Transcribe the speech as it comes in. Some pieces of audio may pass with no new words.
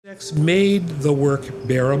Made the work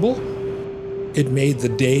bearable. It made the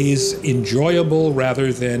days enjoyable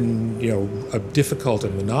rather than, difficult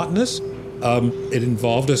and monotonous. It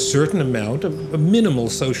involved a certain amount of minimal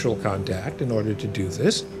social contact in order to do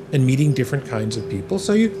this, and meeting different kinds of people.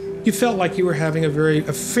 So you felt like you were having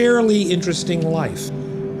a fairly interesting life.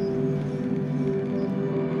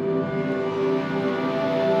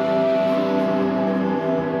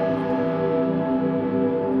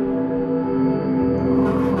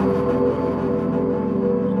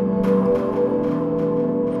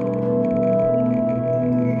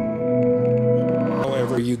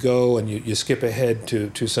 You go and you skip ahead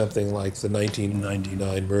to something like the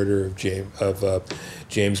 1999 murder of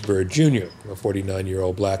James Byrd Jr., a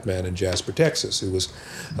 49-year-old black man in Jasper, Texas, who was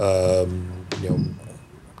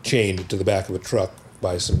chained to the back of a truck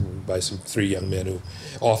by some three young men who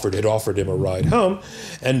had offered him a ride home,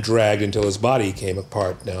 and dragged until his body came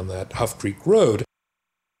apart down that Huff Creek Road.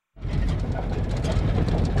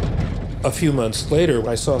 A few months later,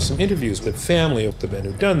 I saw some interviews with the family of the men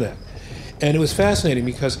who'd done that. And it was fascinating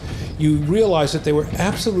because you realize that they were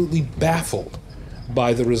absolutely baffled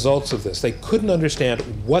by the results of this. They couldn't understand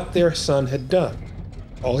what their son had done.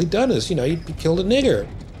 All he'd done is, he'd killed a nigger.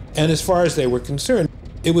 And as far as they were concerned,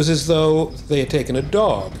 it was as though they had taken a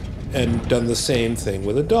dog and done the same thing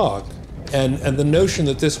with a dog. And the notion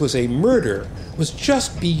that this was a murder was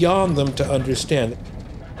just beyond them to understand.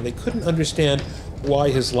 And they couldn't understand why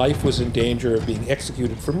his life was in danger of being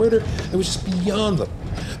executed for murder. It was just beyond them.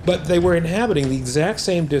 But they were inhabiting the exact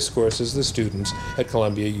same discourse as the students at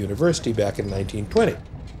Columbia University back in 1920.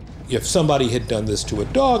 If somebody had done this to a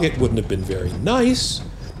dog, it wouldn't have been very nice,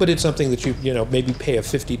 but it's something that you maybe pay a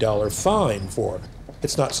 $50 fine for.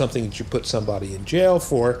 It's not something that you put somebody in jail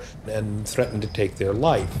for and threaten to take their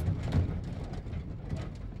life.